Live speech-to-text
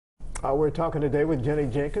We're talking today with Jenny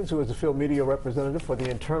Jenkins, who is the field media representative for the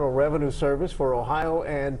Internal Revenue Service for Ohio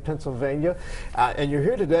and Pennsylvania. And you're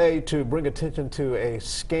here today to bring attention to a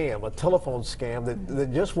scam, a telephone scam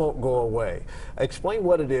that just won't go away. Explain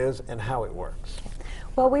what it is and how it works.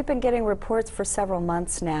 Well, we've been getting reports for several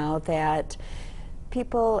months now that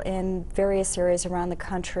people in various areas around the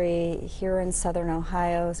country, here in southern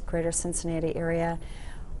Ohio, greater Cincinnati area,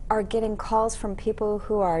 are getting calls from people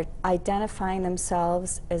who are identifying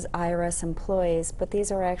themselves as IRS employees, but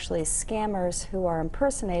these are actually scammers who are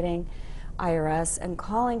impersonating IRS and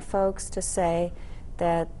calling folks to say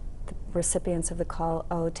that the recipients of the call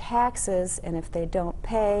owe taxes, and if they don't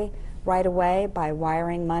pay right away by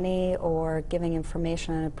wiring money or giving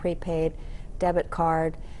information on a prepaid debit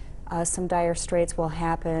card, some dire straits will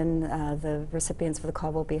happen. The recipients of the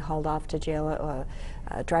call will be hauled off to jail,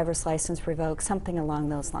 driver's license revoked, something along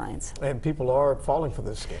those lines. And people are falling for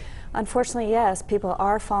this scam. Unfortunately, yes, people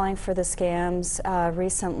are falling for the scams.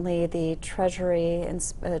 Recently, the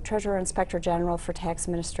Treasurer Inspector General for Tax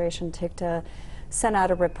Administration, TICTA, sent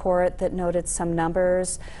out a report that noted some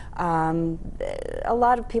numbers. A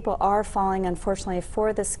lot of people are falling, unfortunately,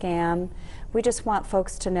 for the scam. We just want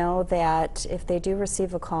folks to know that if they do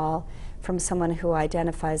receive a call from someone who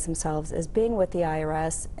identifies themselves as being with the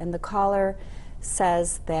IRS and the caller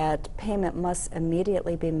says that payment must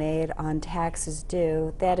immediately be made on taxes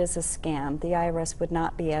due, that is a scam. The IRS would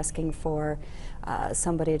not be asking for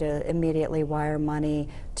somebody to immediately wire money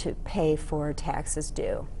to pay for taxes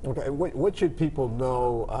due. Okay, what should people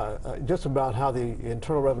know just about how the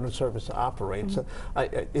Internal Revenue Service operates?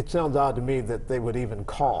 It sounds odd to me that they would even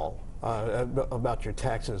call about your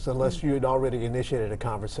taxes unless you had already initiated a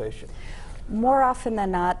conversation. More often than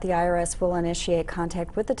not, the IRS will initiate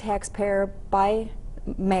contact with the taxpayer by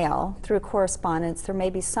mail through correspondence. There may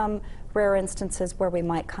be some rare instances where we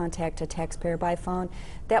might contact a taxpayer by phone.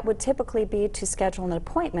 That would typically be to schedule an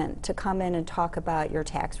appointment to come in and talk about your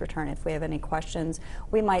tax return. If we have any questions,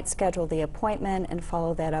 we might schedule the appointment and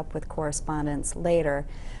follow that up with correspondence later.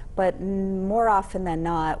 But more often than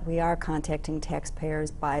not, we are contacting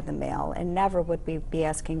taxpayers by the mail, and never would we be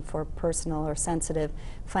asking for personal or sensitive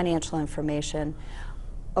financial information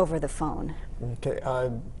over the phone. Okay.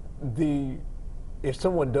 If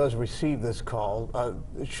someone does receive this call,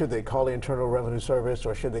 should they call the Internal Revenue Service,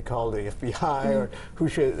 or should they call the FBI, or who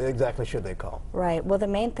exactly should they call? Right. Well, the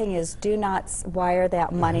main thing is do not wire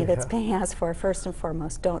that money that's being asked for. First and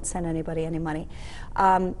foremost, don't send anybody any money.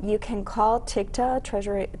 You can call TICTA,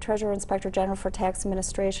 Treasurer Inspector General for Tax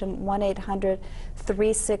Administration,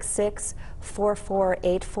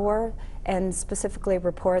 1-800-366-4484. And specifically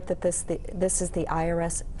report that this is the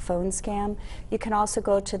IRS phone scam. You can also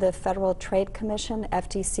go to the Federal Trade Commission,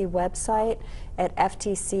 FTC website at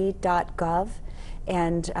ftc.gov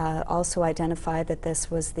and also identify that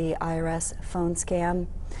this was the IRS phone scam.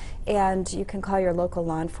 And you can call your local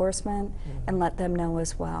law enforcement and let them know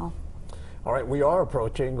as well. All right, we are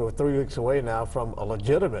approaching, we're 3 weeks away now from a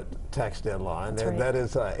legitimate tax deadline, and that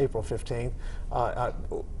is April 15th.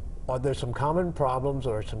 Are there some common problems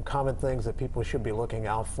or some common things that people should be looking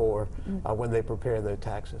out for when they prepare their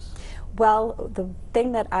taxes? Well, the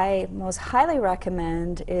thing that I most highly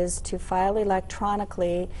recommend is to file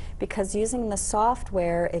electronically, because using the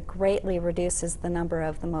software, it greatly reduces the number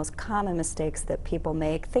of the most common mistakes that people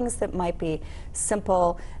make. Things that might be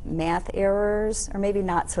simple math errors, or maybe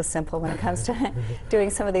not so simple when it comes to doing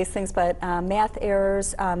some of these things, but math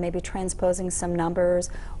errors, maybe transposing some numbers,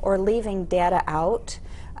 or leaving data out.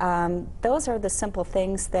 Those are the simple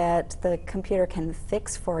things that the computer can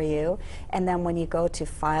fix for you, and then when you go to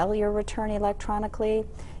file your return electronically,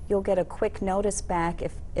 you'll get a quick notice back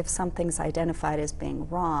if something's identified as being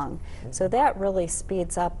wrong. So that really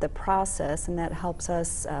speeds up the process, and that helps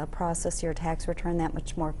us process your tax return that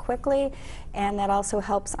much more quickly, and that also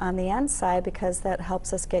helps on the end side because that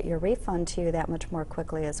helps us get your refund to you that much more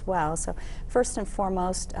quickly as well. So first and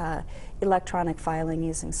foremost, electronic filing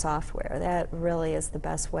using software. That really is the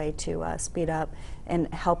best way to speed up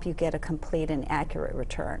and help you get a complete and accurate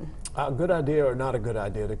return. A good idea or not a good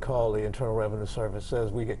idea to call the Internal Revenue Service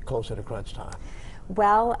as we get closer to crunch time?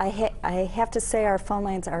 Well, I have to say our phone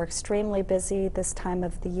lines are extremely busy this time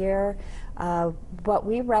of the year. What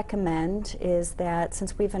we recommend is that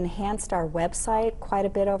since we've enhanced our website quite a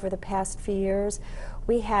bit over the past few years,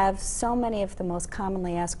 we have so many of the most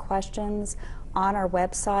commonly asked questions on our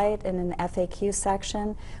website in an FAQ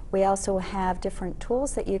section. We also have different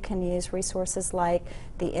tools that you can use, resources like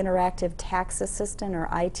the Interactive Tax Assistant, or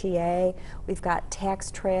ITA. We've got tax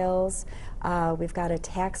trails. We've got a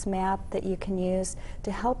tax map that you can use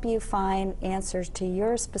to help you find answers to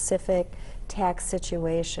your specific tax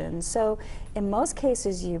situation. So in most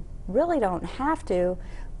cases, you really don't have to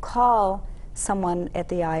call someone at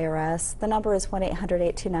the IRS. The number is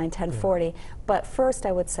 1-800-829-1040. But first,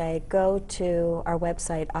 I would say go to our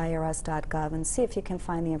website, irs.gov, and see if you can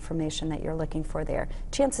find the information that you're looking for there.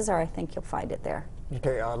 Chances are, I think you'll find it there.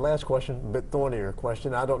 Okay, last question, a bit thornier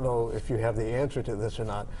question. I don't know if you have the answer to this or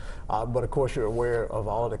not, but of course you're aware of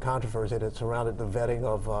all of the controversy that surrounded the vetting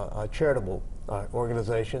of charitable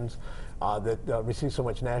organizations that receive so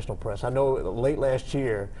much national press. I know late last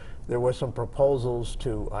year there were some proposals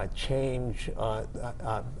to change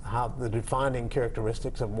how the defining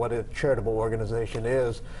characteristics of what a charitable organization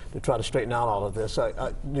is to try to straighten out all of this.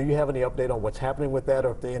 Do you have any update on what's happening with that,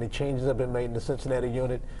 or if any changes have been made in the Cincinnati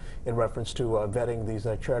unit in reference to vetting these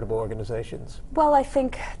charitable organizations? Well, I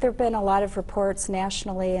think there have been a lot of reports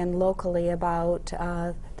nationally and locally about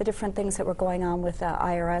the different things that were going on with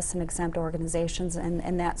IRS and exempt organizations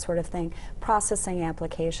and that sort of thing, processing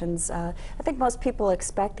applications. I think most people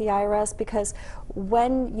expect the IRS, because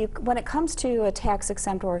when it comes to a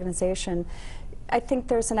tax-exempt organization, I think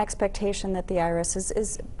there's an expectation that the IRS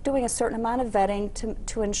is doing a certain amount of vetting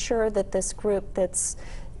to ensure that this group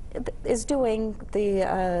is doing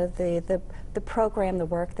the program, the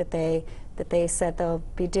work that they said they'll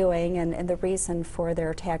be doing, and the reason for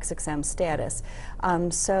their tax-exempt status.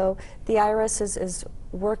 So the IRS is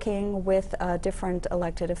working with different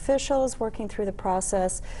elected officials, working through the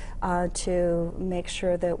process to make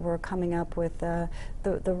sure that we're coming up with the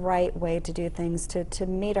right way to do things to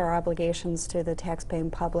meet our obligations to the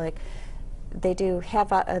taxpaying public. They do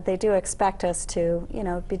expect us to,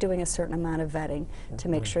 be doing a certain amount of vetting to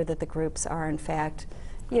make sure that the groups are in fact,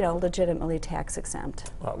 legitimately tax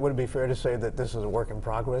exempt. Would it be fair to say that this is a work in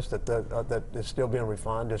progress, that is still being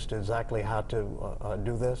refined as to exactly how to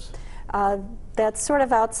do this? That's sort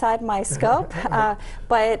of outside my scope,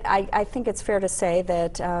 but I think it's fair to say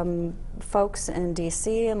that folks in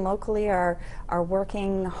DC and locally are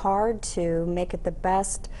working hard to make it the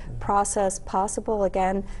best process possible,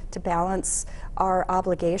 again, to balance our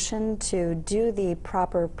obligation to do the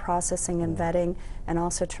proper processing and vetting, and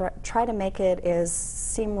also try to make it as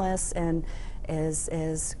seamless and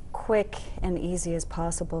as quick and easy as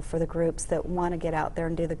possible for the groups that want to get out there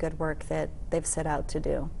and do the good work that they've set out to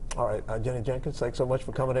do. All right, Jenny Jenkins, thanks so much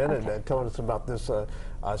for coming in and telling us about this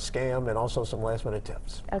scam and also some last-minute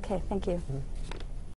tips. Okay, thank you. Mm-hmm.